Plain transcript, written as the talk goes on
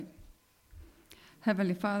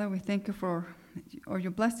Heavenly Father, we thank you for all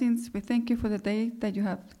your blessings. We thank you for the day that you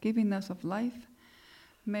have given us of life.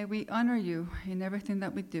 May we honor you in everything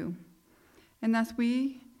that we do. And as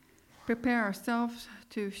we prepare ourselves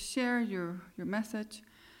to share your message,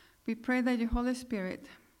 we pray that your Holy Spirit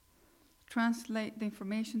translate the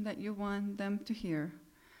information that you want them to hear,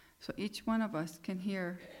 so each one of us can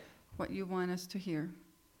hear what you want us to hear.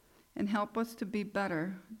 And help us to be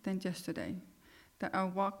better than yesterday, that our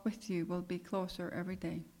walk with you will be closer every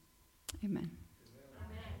day. Amen.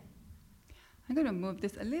 Amen. I'm going to move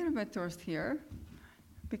this a little bit towards here,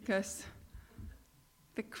 because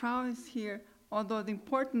the crowd is here, although the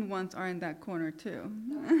important ones are in that corner too.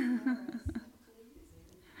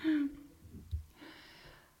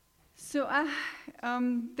 So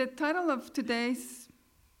the title of today's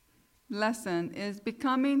lesson is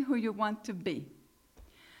Becoming Who You Want to Be.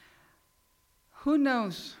 Who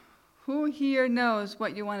knows? Who here knows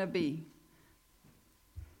what you want to be?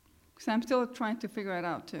 Because I'm still trying to figure it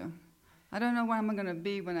out too. I don't know what I'm going to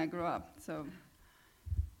be when I grow up. So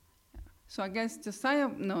I guess Josiah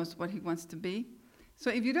knows what he wants to be. So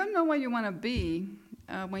if you don't know what you want to be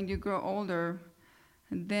when you grow older,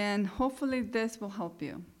 then hopefully this will help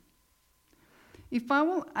you.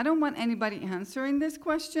 I don't want anybody answering these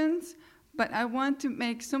questions, but I want to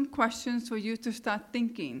make some questions for you to start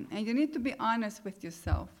thinking, and you need to be honest with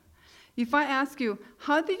yourself. If I ask you,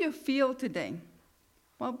 how do you feel today?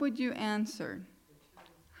 What would you answer?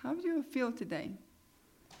 How do you feel today?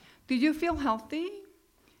 Do you feel healthy?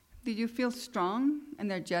 Do you feel strong,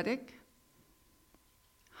 energetic?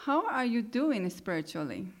 How are you doing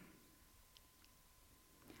spiritually?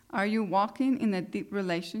 Are you walking in a deep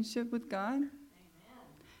relationship with God?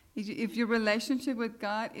 If your relationship with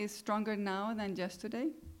God is stronger now than yesterday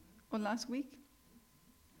or last week?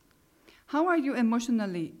 How are you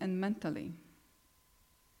emotionally and mentally?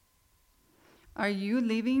 Are you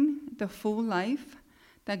living the full life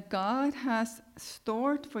that God has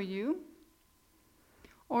stored for you?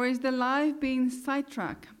 Or is the life being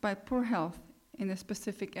sidetracked by poor health in a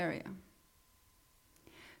specific area?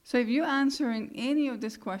 So if you answer in any of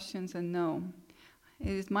these questions and no, it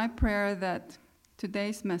is my prayer that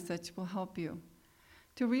today's message will help you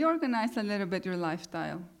to reorganize a little bit your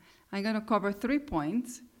lifestyle. I'm going to cover 3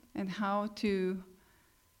 points and how to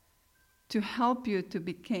help you to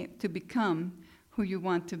become who you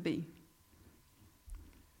want to be.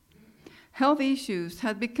 Health issues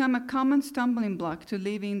have become a common stumbling block to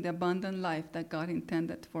living the abundant life that God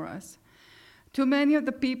intended for us. Too many of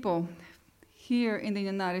the people here in the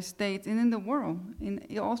United States and in the world,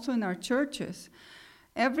 also in our churches,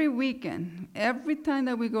 every weekend, every time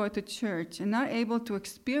that we go to church, and are able to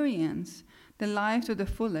experience the life to the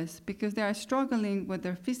fullest because they are struggling with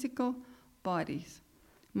their physical bodies,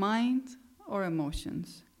 minds, or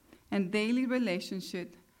emotions, and daily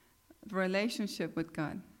relationship with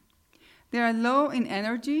God. They are low in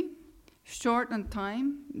energy, short on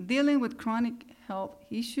time, dealing with chronic health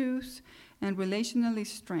issues, and relationally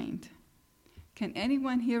strained. Can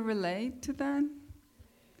anyone here relate to that?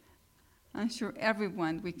 I'm sure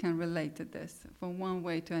we can relate to this from one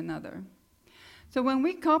way to another. So when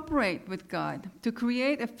we cooperate with God to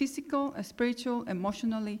create a physical, a spiritual,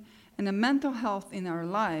 emotionally, and a mental health in our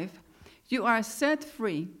life, you are set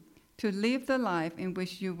free to live the life in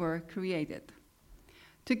which you were created.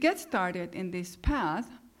 To get started in this path,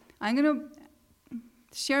 I'm going to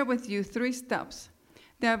share with you 3 steps.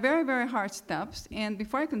 They are very, very hard steps, and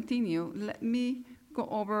before I continue, let me go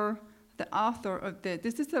over the author of this.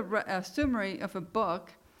 This is a summary of a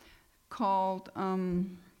book called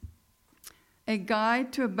A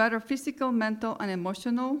Guide to a Better Physical, Mental, and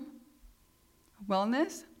Emotional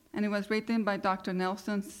Wellness, and it was written by Dr.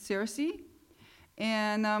 Nelson Searcy.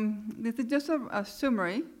 And this is just a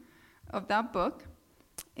summary of that book.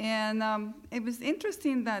 And it was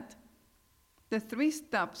interesting that the 3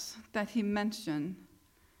 steps that he mentioned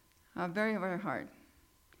are very, very hard.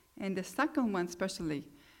 And the second one especially,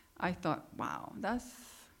 I thought, wow,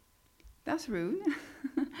 that's rude.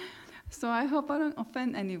 So I hope I don't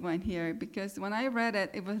offend anyone here, because when I read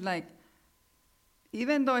it, it was like,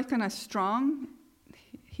 even though it's kind of strong,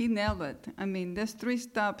 he nailed it. I mean, these 3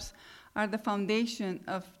 steps are the foundation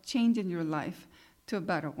of changing your life to a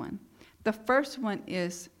better one. The first one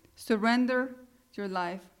is surrender your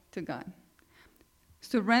life to God.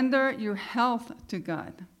 Surrender your health to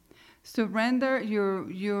God. Surrender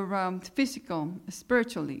your physical,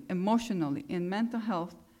 spiritually, emotionally, and mental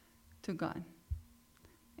health to God.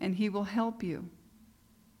 And he will help you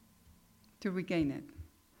to regain it.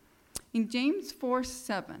 In James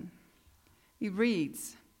 4:7, it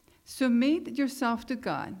reads, "Submit yourself to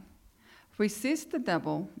God. Resist the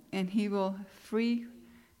devil, and he will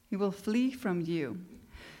flee from you.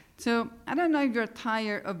 So I don't know if you're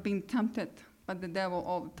tired of being tempted by the devil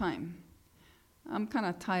all the time. I'm kind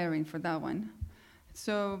of tiring for that one.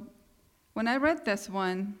 So when I read this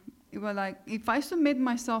one, it was like, if I submit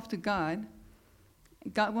myself to God,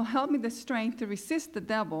 God will help me the strength to resist the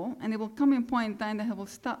devil, and it will come in point in time that he will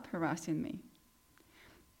stop harassing me.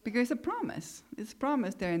 Because it's a promise. It's a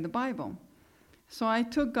promise there in the Bible. So I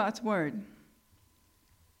took God's word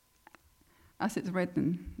as it's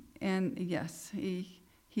written. And yes,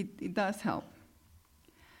 it does help.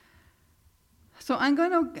 So I'm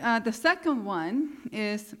going to, the second one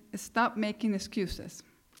is stop making excuses.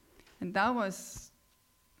 And that was,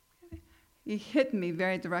 it hit me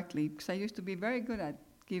very directly, because I used to be very good at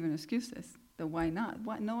giving excuses. The why not?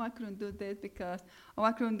 Why, no, I couldn't do this because, oh,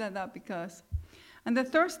 I couldn't do that because. And the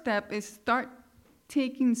third step is start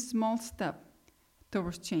taking small steps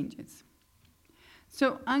towards changes.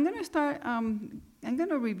 So I'm going to start, I'm going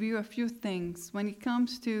to review a few things when it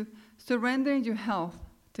comes to surrendering your health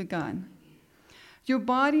to God. Your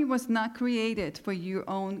body was not created for your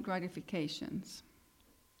own gratifications.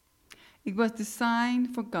 It was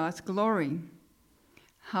designed for God's glory.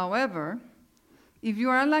 However, if you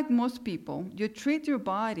are like most people, you treat your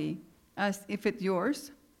body as if it's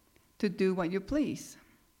yours to do what you please.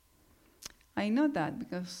 I know that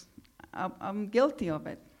because I'm guilty of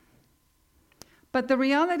it. But the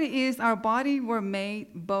reality is our body were made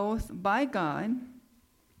both by God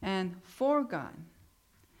and for God.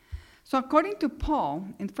 So according to Paul,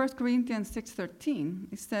 in 1 Corinthians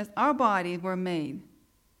 6:13, it says, our bodies were made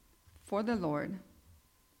for the Lord,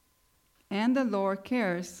 and the Lord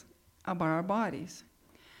cares about our bodies.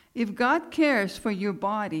 If God cares for your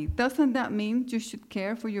body, doesn't that mean you should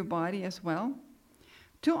care for your body as well?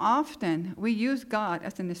 Too often, we use God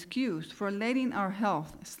as an excuse for letting our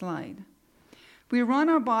health slide. We run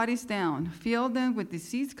our bodies down, fill them with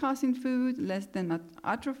disease-causing food, let them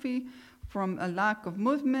atrophy from a lack of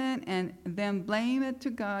movement, and then blame it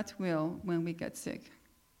to God's will when we get sick.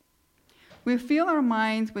 We fill our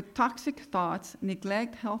minds with toxic thoughts,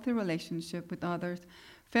 neglect healthy relationships with others,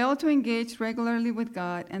 fail to engage regularly with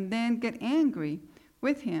God, and then get angry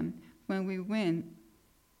with Him when we win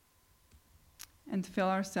and feel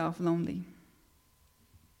ourselves lonely.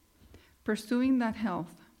 Pursuing that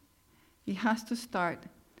health, it has to start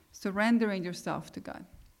surrendering yourself to God.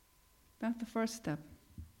 That's the first step.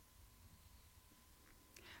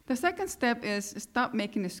 The second step is stop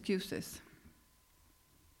making excuses.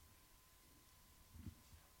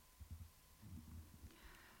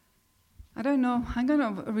 I don't know, I'm going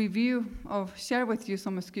to share with you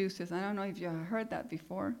some excuses. I don't know if you have heard that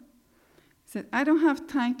before. It said, I don't have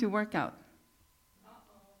time to work out.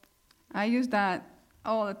 I use that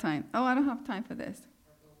all the time. Oh, I don't have time for this.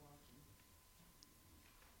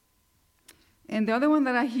 And the other one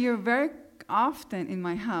that I hear very often in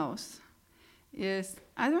my house is,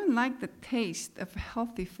 I don't like the taste of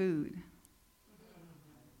healthy food.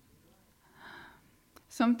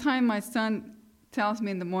 Sometimes my son tells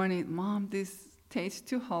me in the morning, Mom, this tastes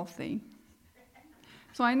too healthy.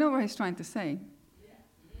 So I know what he's trying to say.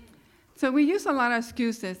 So we use a lot of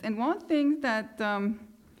excuses. And one thing that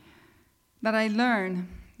I learned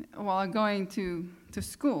while going to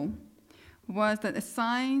school was that a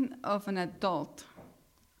sign of an adult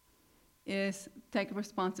is take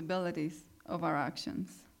responsibilities of our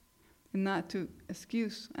actions and not to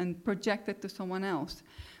excuse and project it to someone else.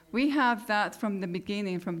 We have that from the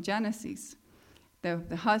beginning, from Genesis.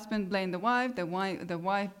 The husband blamed the wife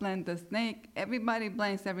blamed the snake. Everybody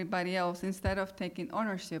blames everybody else instead of taking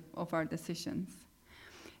ownership of our decisions.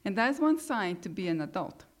 And that's one sign to be an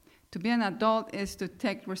adult. To be an adult is to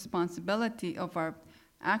take responsibility of our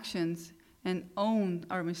actions and own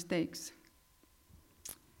our mistakes.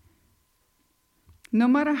 No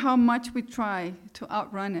matter how much we try to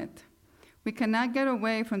outrun it, we cannot get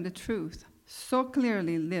away from the truth so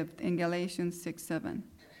clearly lived in Galatians 6:7.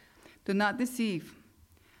 Do not deceive.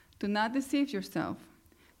 Do not deceive yourself.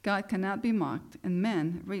 God cannot be mocked, and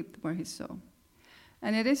men reap where he sow.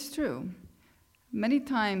 And it is true. Many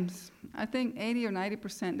times, I think 80 or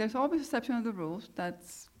 90%, there's always exception of the rules.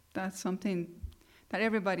 That's something that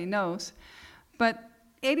everybody knows. But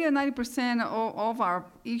 80 or 90% of our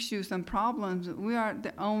issues and problems, we are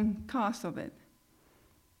the own cause of it.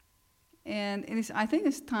 And I think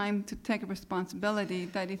it's time to take a responsibility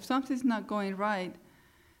that if something's not going right,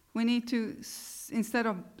 we need to, instead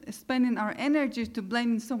of spending our energies to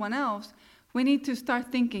blaming someone else, we need to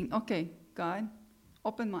start thinking, okay, God,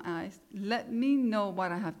 open my eyes. Let me know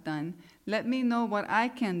what I have done. Let me know what I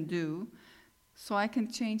can do so I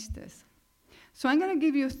can change this. So I'm going to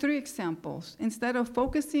give you 3 examples. Instead of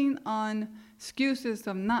focusing on excuses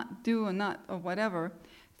of not do or not or whatever,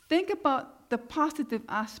 think about the positive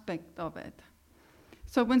aspect of it.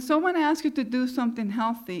 So when someone asks you to do something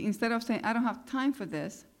healthy, instead of saying, I don't have time for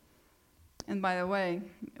this, and by the way,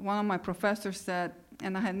 one of my professors said,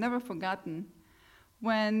 and I had never forgotten,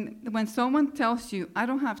 when someone tells you, I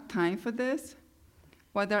don't have time for this,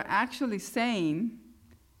 what they're actually saying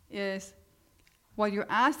is, what you're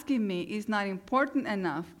asking me is not important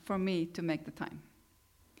enough for me to make the time.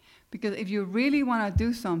 Because if you really want to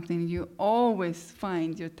do something, you always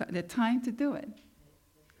find the time to do it.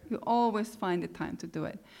 You always find the time to do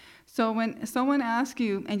it. So when someone asks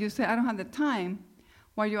you and you say, I don't have the time,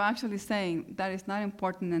 what you're actually saying, that is not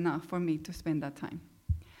important enough for me to spend that time.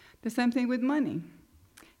 The same thing with money.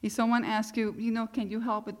 If someone asks you, can you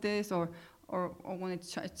help with this? Or when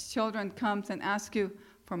children comes and ask you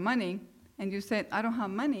for money, and you said, I don't have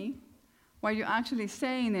money, what you're actually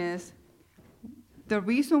saying is, the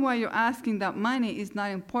reason why you're asking that money is not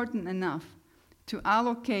important enough to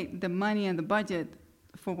allocate the money and the budget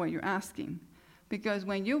for what you're asking. Because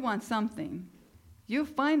when you want something, you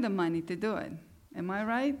find the money to do it. Am I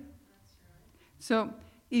right? That's right. So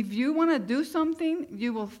if you want to do something,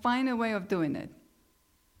 you will find a way of doing it.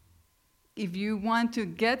 If you want to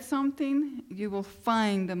get something, you will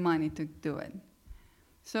find the money to do it.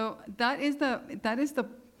 So that is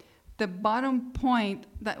the bottom point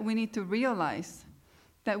that we need to realize,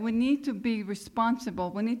 that we need to be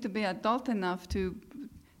responsible. We need to be adult enough to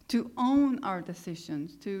own our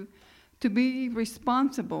decisions, to be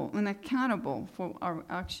responsible and accountable for our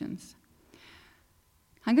actions.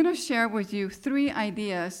 I'm going to share with you 3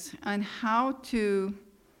 ideas on how to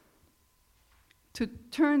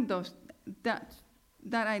turn that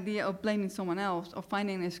idea of blaming someone else or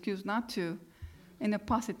finding an excuse not to in a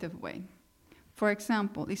positive way. For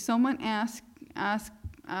example, if someone ask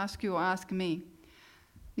you or ask me,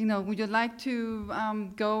 would you like to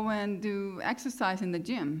go and do exercise in the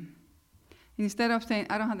gym? Instead of saying,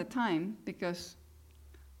 I don't have the time, because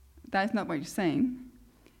that's not what you're saying,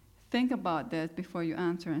 think about this before you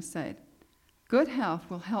answer and say, good health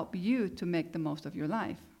will help you to make the most of your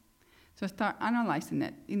life. So start analyzing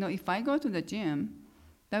it. If I go to the gym,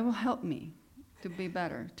 that will help me to be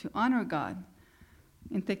better, to honor God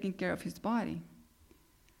in taking care of his body.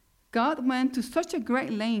 God went to such a great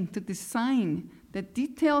length to design the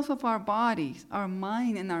details of our bodies, our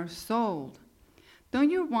mind, and our soul. Don't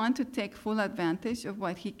you want to take full advantage of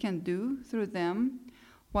what he can do through them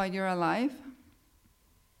while you're alive?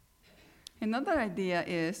 Another idea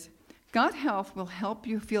is, God health will help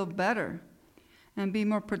you feel better and be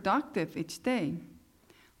more productive each day.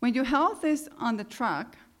 When your health is on the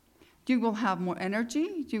track, you will have more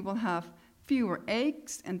energy, you will have fewer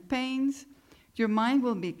aches and pains, your mind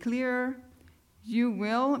will be clearer, you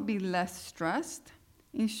will be less stressed.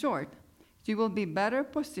 In short, you will be better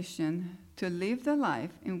positioned to live the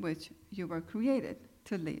life in which you were created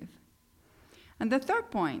to live. And the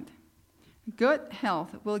third point, good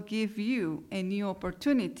health will give you a new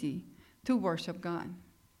opportunity to worship God.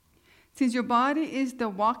 Since your body is the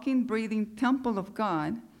walking, breathing temple of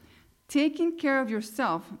God, taking care of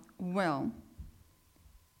yourself well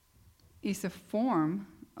is a form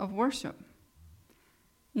of worship.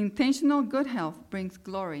 Intentional good health brings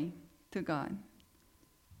glory to God.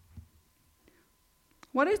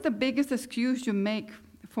 What is the biggest excuse you make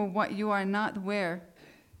for what you are not where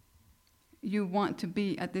you want to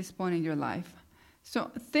be at this point in your life?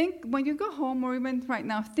 So think, when you go home or even right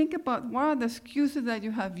now, think about what are the excuses that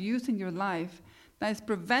you have used in your life that is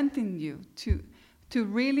preventing you to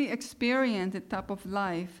really experience the type of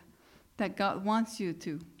life that God wants you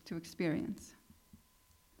to experience.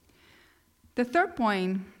 The third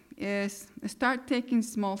point is start taking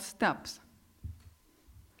small steps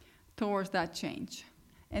towards that change.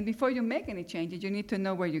 And before you make any changes, you need to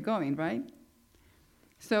know where you're going, right?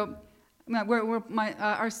 So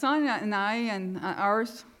our son and I and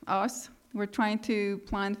us, we're trying to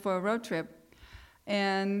plan for a road trip,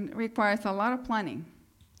 and it requires a lot of planning.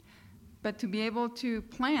 But to be able to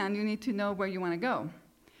plan, you need to know where you want to go.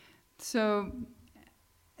 So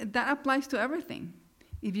that applies to everything.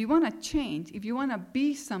 If you want to change, if you want to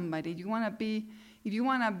be somebody, if you want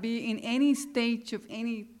to be in any stage of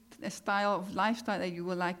any style of lifestyle that you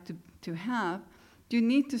would like to have, you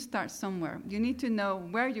need to start somewhere. You need to know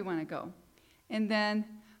where you want to go. And then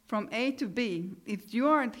from A to B, if you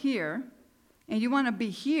aren't here and you want to be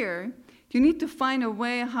here, you need to find a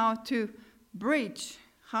way how to bridge.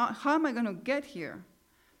 How am I going to get here?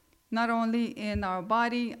 Not only in our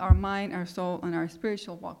body, our mind, our soul, and our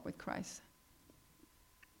spiritual walk with Christ.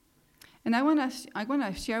 And I want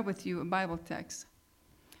to share with you a Bible text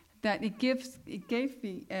that it gave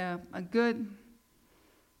me a good,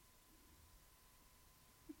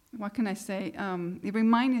 what can I say? It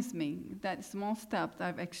reminds me that small steps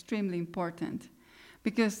are extremely important,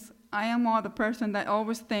 because I am all the person that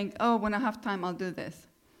always think, oh, when I have time, I'll do this.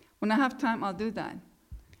 When I have time, I'll do that.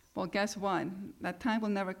 Well, guess what? That time will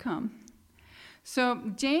never come. So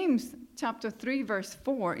James chapter 3, verse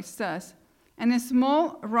 4, it says, "And a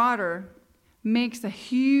small rudder makes a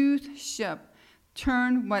huge ship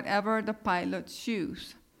turn whatever the pilot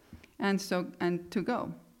chooses, and to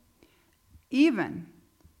go, even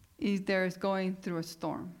if there is going through a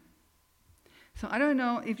storm." So I don't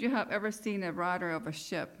know if you have ever seen a rudder of a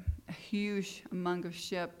ship, a huge humongous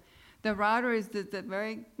ship. The rudder is the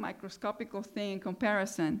very microscopical thing in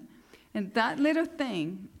comparison. And that little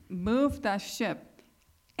thing moves that ship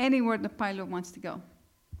anywhere the pilot wants to go.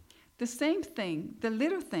 The same thing, the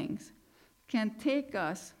little things can take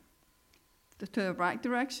us to the right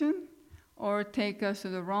direction or take us to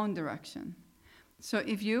the wrong direction. So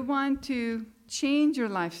if you want to change your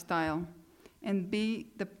lifestyle and be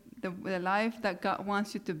the life that God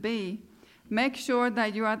wants you to be, make sure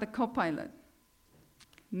that you are the co-pilot,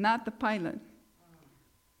 not the pilot.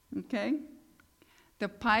 Okay? The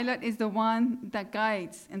pilot is the one that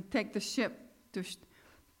guides and takes the ship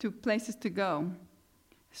to places to go.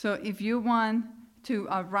 So if you want to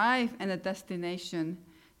arrive at a destination,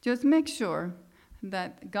 just make sure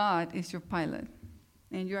that God is your pilot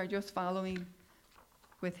and you are just following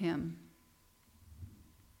with him.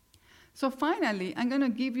 So finally, I'm going to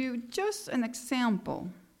give you just an example,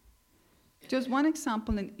 just one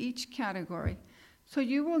example in each category, so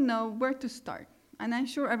you will know where to start. And I'm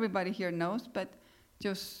sure everybody here knows, but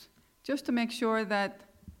just to make sure that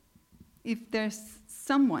if there's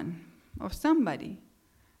someone or somebody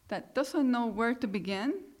that doesn't know where to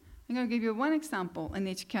begin, I'm going to give you one example in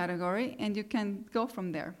each category, and you can go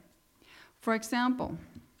from there. For example,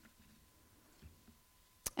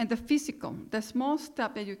 and the physical, the small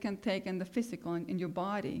step that you can take in the physical in your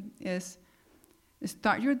body is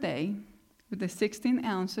start your day with the 16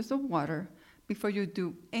 ounces of water before you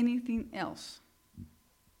do anything else.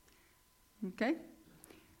 Okay?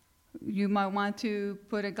 You might want to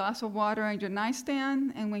put a glass of water on your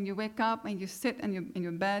nightstand, and when you wake up and you sit in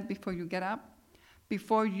your bed before you get up,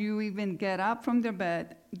 before you even get up from the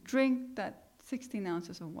bed, drink that 16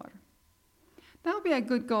 ounces of water. That would be a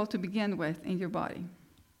good goal to begin with in your body.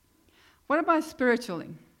 What about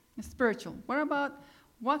spiritually? Spiritual. What about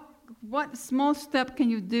what small step can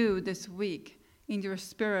you do this week in your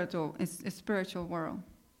spiritual world?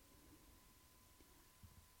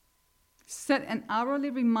 Set an hourly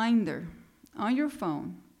reminder on your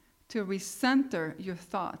phone to recenter your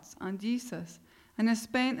thoughts on Jesus and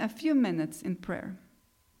spend a few minutes in prayer.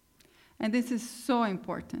 And this is so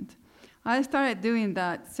important. I started doing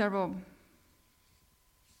that several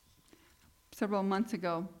months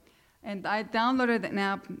ago. And I downloaded an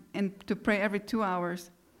app to pray every 2 hours.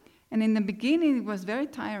 And in the beginning, it was very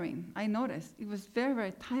tiring. I noticed it was very,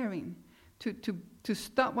 very tiring to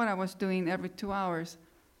stop what I was doing every 2 hours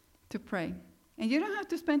to pray. And you don't have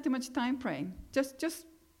to spend too much time praying, just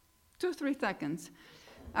 2-3 seconds.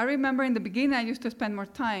 I remember in the beginning, I used to spend more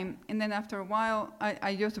time. And then after a while,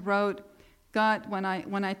 I just wrote, God, when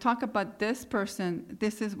I talk about this person,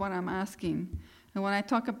 this is what I'm asking. And when I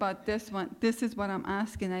talk about this one, this is what I'm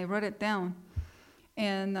asking. I wrote it down.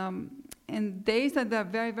 And days that are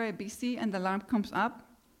very, very busy and the alarm comes up,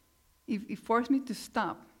 it forced me to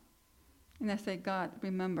stop. And I say, God,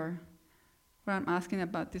 remember what I'm asking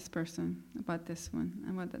about this person, about this one,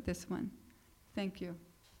 and about this one. Thank you.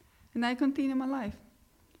 And I continue my life.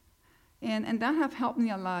 And that have helped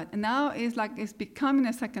me a lot. And now it's becoming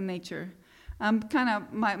a second nature. I'm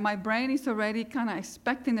my brain is already kind of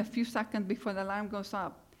expecting a few seconds before the alarm goes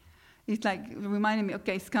up. It's like reminding me,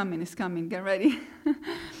 okay, it's coming, get ready.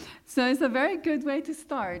 So it's a very good way to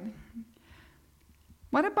start.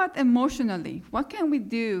 What about emotionally? What can we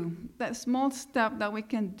do, that small step that we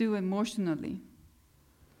can do emotionally?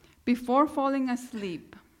 Before falling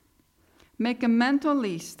asleep, make a mental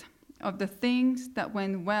list of the things that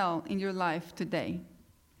went well in your life today.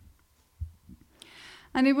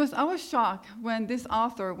 And I was shocked when this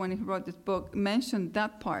author, when he wrote this book, mentioned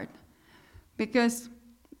that part. Because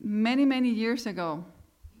many, many years ago,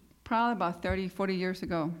 probably about 30, 40 years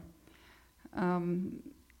ago,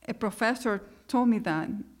 a professor told me that,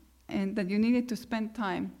 and that you needed to spend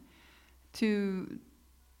time to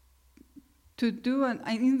do an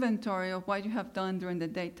inventory of what you have done during the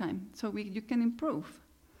daytime so you can improve.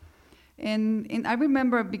 And I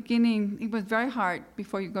remember beginning, it was very hard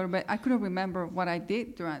before you go to bed. I couldn't remember what I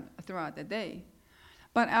did throughout the day.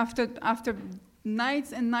 But after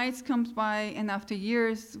nights and nights comes by, and after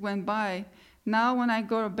years went by, now when I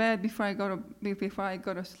go to bed, before I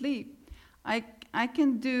go to sleep, I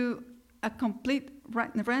can do a complete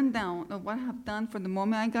rundown of what I have done from the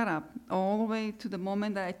moment I got up all the way to the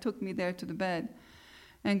moment that I took me there to the bed.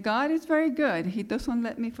 And God is very good. He doesn't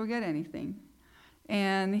let me forget anything.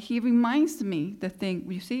 And he reminds me the thing,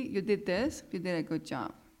 you see, you did this, you did a good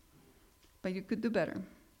job. But you could do better.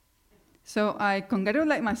 So I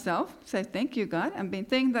congratulate myself, say, thank you, God. I've been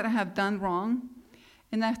things that I have done wrong.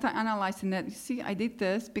 And I start analyzing it. You see, I did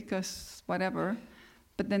this because whatever.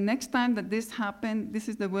 But the next time that this happened, this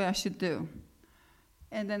is the way I should do.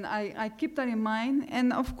 And then I keep that in mind.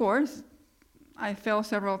 And of course, I fail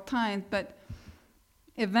several times. But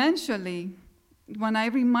eventually, when I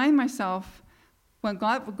remind myself, when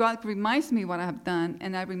God reminds me what I have done,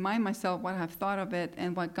 and I remind myself what I have thought of it,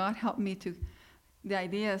 and what God helped me to, the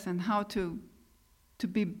ideas and how to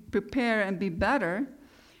be prepared and be better,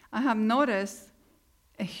 I have noticed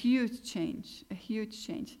a huge change.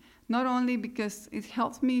 Not only because it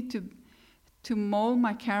helps me to mold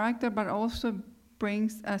my character, but also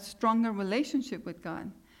brings a stronger relationship with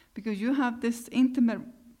God. Because you have this intimate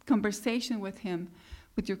conversation with Him,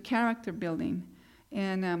 with your character building.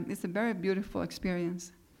 And it's a very beautiful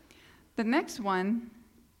experience. The next one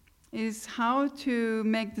is how to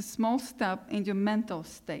make the small step in your mental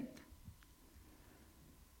state.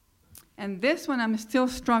 And this one I'm still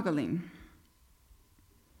struggling.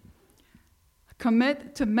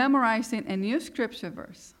 Commit to memorizing a new scripture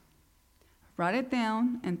verse. Write it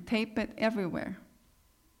down and tape it everywhere.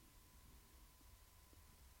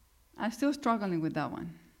 I'm still struggling with that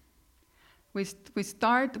one. We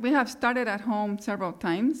have started at home several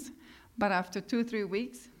times, but after 2-3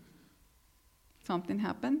 weeks, something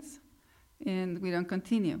happens, and we don't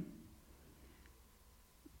continue.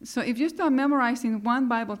 So if you start memorizing one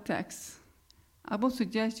Bible text, I would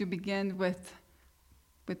suggest you begin with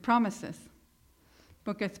promises.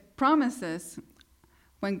 Because promises,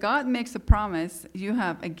 when God makes a promise, you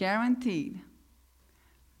have a guaranteed.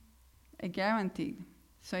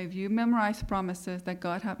 So if you memorize promises that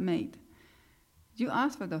God has made, you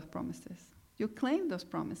ask for those promises. You claim those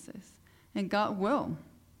promises. And God will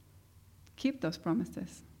keep those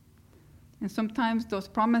promises. And sometimes those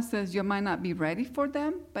promises, you might not be ready for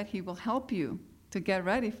them, but He will help you to get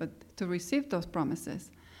ready to receive those promises.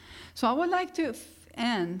 So I would like to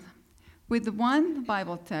end with one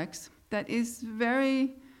Bible text that is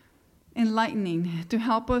very enlightening to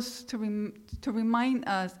help us to remind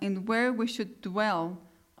us in where we should dwell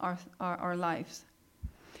our lives.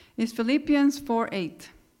 It's Philippians 4:8.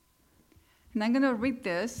 And I'm going to read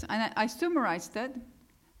this, and I summarized it,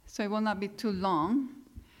 so it will not be too long.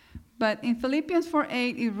 But in Philippians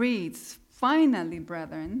 4:8, it reads, "Finally,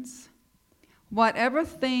 brethren, whatever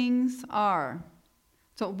things are."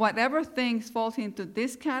 So whatever things falls into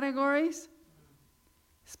these categories,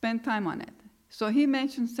 spend time on it. So he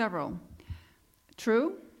mentioned several.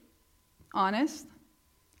 True, honest,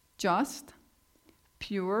 just,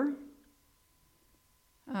 pure,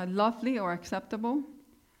 lovely or acceptable,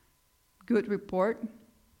 good report,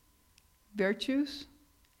 virtues,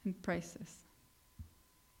 and praises.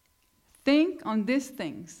 Think on these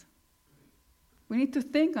things. We need to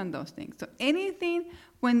think on those things. So anything,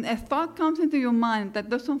 when a thought comes into your mind that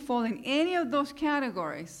doesn't fall in any of those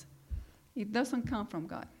categories, it doesn't come from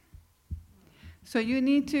God. So you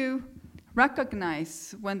need to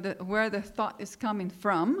recognize where the thought is coming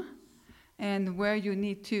from and where you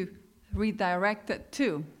need to redirect it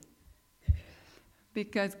to.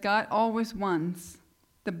 Because God always wants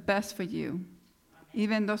the best for you,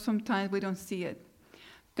 even though sometimes we don't see it.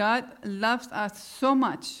 God loves us so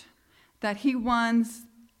much that He wants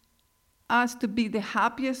us to be the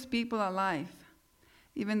happiest people alive,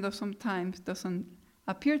 even though sometimes doesn't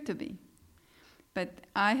appear to be. But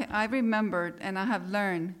I remembered and I have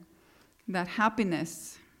learned that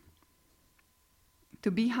happiness,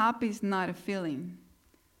 to be happy is not a feeling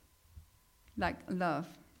like love.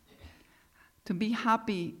 To be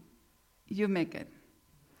happy, you make it.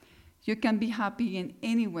 You can be happy in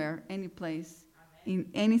anywhere, any place, in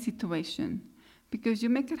any situation, because you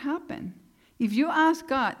make it happen. If you ask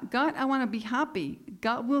God, I want to be happy,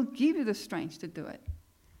 God will give you the strength to do it.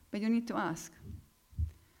 But you need to ask.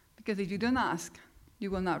 Because if you don't ask,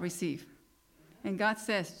 you will not receive. And God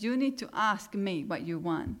says, you need to ask me what you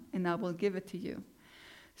want, and I will give it to you.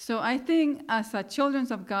 So I think as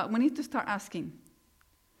children of God, we need to start asking.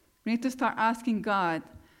 We need to start asking God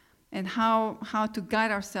and how to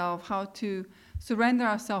guide ourselves, how to surrender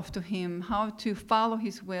ourselves to Him, how to follow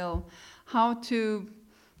His will, how to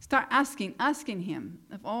start asking Him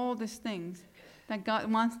of all these things that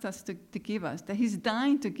God wants us to give us, that He's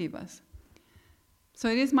dying to give us. So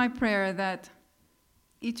it is my prayer that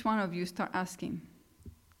each one of you start asking.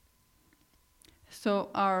 So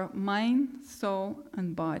our mind, soul,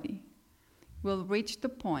 and body will reach the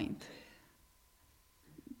point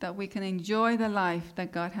that we can enjoy the life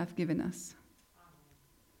that God has given us.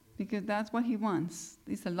 Because that's what He wants.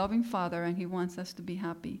 He's a loving Father, and He wants us to be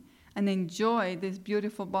happy and enjoy this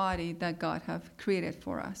beautiful body that God has created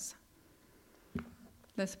for us.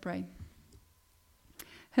 Let's pray.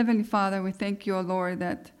 Heavenly Father, we thank you, O Lord,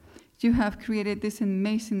 that you have created this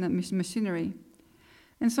amazing machinery.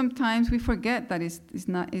 And sometimes we forget that it's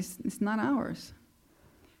not ours.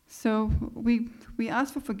 So we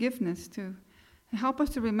ask for forgiveness to help us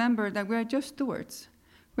to remember that we are just stewards.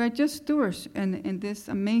 We are just stewards in this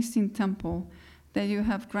amazing temple that you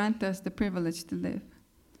have granted us the privilege to live.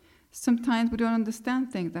 Sometimes we don't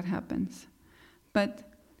understand things that happens, but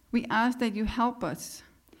we ask that you help us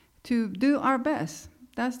to do our best.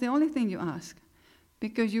 That's the only thing you ask,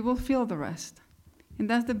 because you will feel the rest. And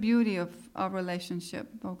that's the beauty of our relationship,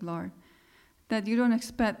 oh Lord, that you don't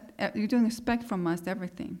expect from us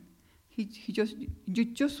everything. You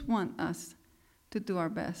just want us to do our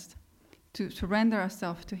best, to surrender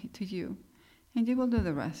ourselves to you, and you will do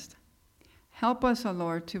the rest. Help us, O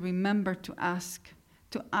Lord, to remember to ask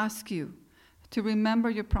you, to remember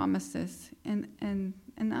your promises and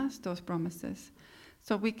ask those promises,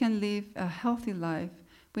 so we can live a healthy life,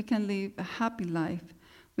 we can live a happy life,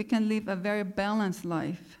 we can live a very balanced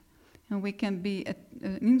life, and we can be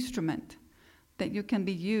an instrument that you can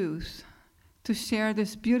be used to share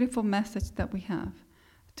this beautiful message that we have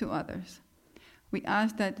to others. We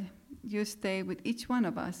ask that you stay with each one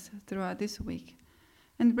of us throughout this week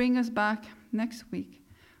and bring us back next week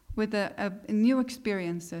with a new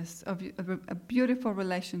experiences of a beautiful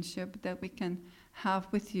relationship that we can have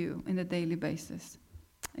with you on a daily basis.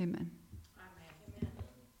 Amen.